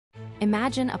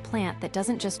Imagine a plant that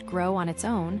doesn't just grow on its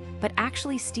own, but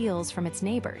actually steals from its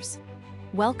neighbors.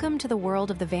 Welcome to the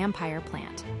world of the vampire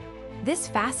plant. This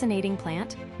fascinating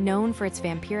plant, known for its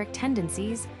vampiric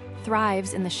tendencies,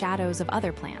 thrives in the shadows of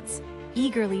other plants,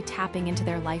 eagerly tapping into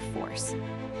their life force.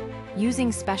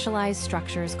 Using specialized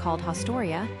structures called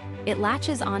haustoria, it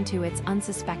latches onto its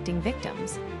unsuspecting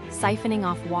victims, siphoning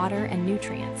off water and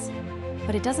nutrients.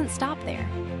 But it doesn't stop there.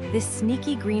 This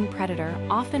sneaky green predator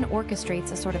often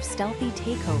orchestrates a sort of stealthy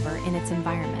takeover in its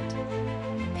environment.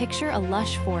 Picture a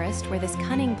lush forest where this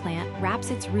cunning plant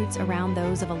wraps its roots around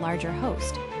those of a larger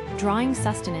host, drawing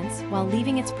sustenance while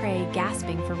leaving its prey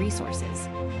gasping for resources.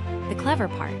 The clever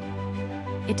part: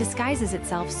 it disguises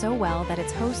itself so well that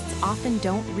its hosts often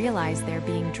don't realize they're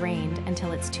being drained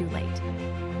until it's too late.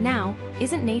 Now,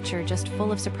 isn't nature just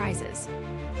full of surprises?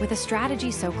 With a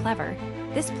strategy so clever,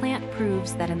 this plant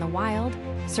proves that in the wild,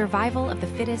 survival of the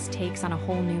fittest takes on a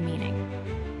whole new meaning.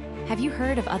 Have you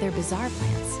heard of other bizarre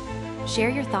plants? Share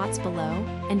your thoughts below,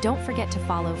 and don't forget to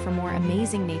follow for more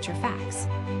amazing nature facts.